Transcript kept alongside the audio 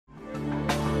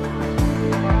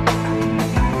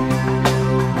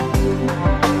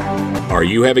Are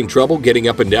you having trouble getting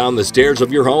up and down the stairs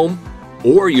of your home?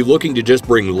 Or are you looking to just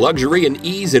bring luxury and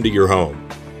ease into your home?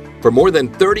 For more than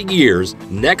 30 years,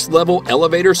 Next Level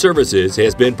Elevator Services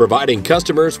has been providing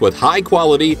customers with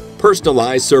high-quality,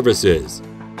 personalized services.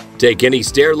 Take any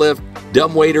stair lift,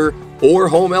 dumbwaiter, or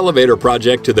home elevator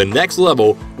project to the next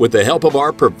level with the help of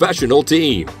our professional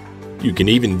team. You can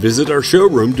even visit our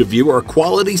showroom to view our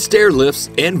quality stair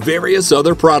lifts and various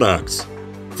other products.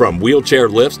 From wheelchair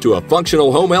lifts to a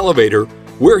functional home elevator,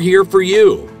 we're here for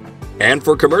you. And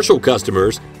for commercial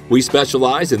customers, we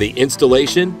specialize in the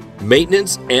installation,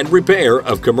 maintenance, and repair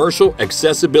of commercial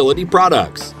accessibility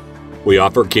products. We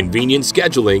offer convenient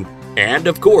scheduling, and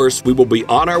of course, we will be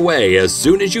on our way as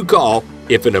soon as you call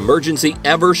if an emergency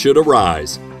ever should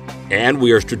arise. And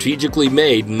we are strategically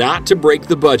made not to break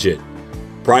the budget.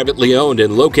 Privately owned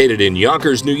and located in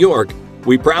Yonkers, New York,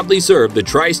 we proudly serve the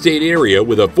tri-state area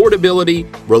with affordability,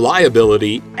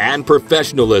 reliability, and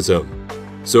professionalism.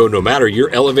 So no matter your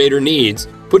elevator needs,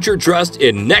 put your trust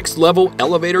in Next Level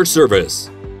Elevator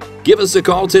Service. Give us a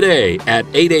call today at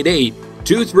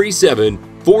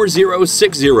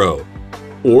 888-237-4060.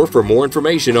 Or for more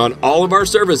information on all of our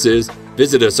services,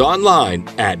 visit us online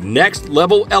at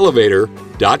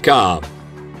nextlevelelevator.com.